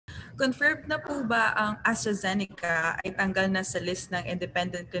Confirmed na po ba ang AstraZeneca ay tanggal na sa list ng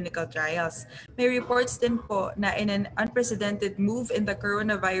independent clinical trials? May reports din po na in an unprecedented move in the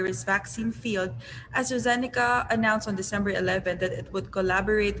coronavirus vaccine field, AstraZeneca announced on December 11 that it would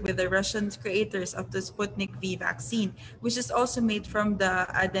collaborate with the Russian creators of the Sputnik V vaccine, which is also made from the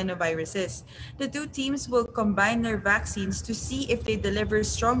adenoviruses. The two teams will combine their vaccines to see if they deliver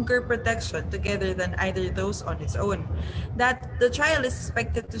stronger protection together than either dose on its own. That the trial is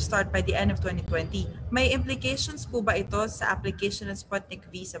expected to start by the end of 2020. May implications po ba ito sa application ng Sputnik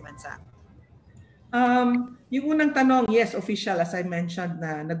V sa bansa? Yung unang tanong, yes, official, as I mentioned,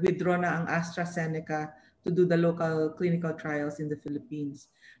 na nag-withdraw na ang AstraZeneca to do the local clinical trials in the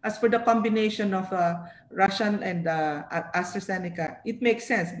Philippines. As for the combination of Russian and AstraZeneca, it makes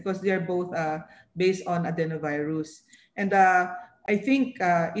sense because they are both based on adenovirus. And I think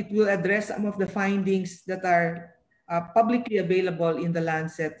it will address some of the findings that are publicly available in the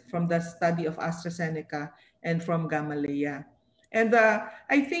Lancet from the study of AstraZeneca and from Gamaleya. And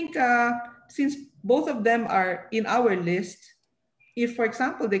I think since both of them are in our list, if, for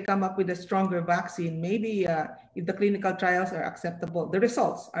example, they come up with a stronger vaccine, maybe if the clinical trials are acceptable, the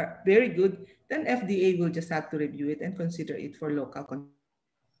results are very good, then FDA will just have to review it and consider it for local consumption.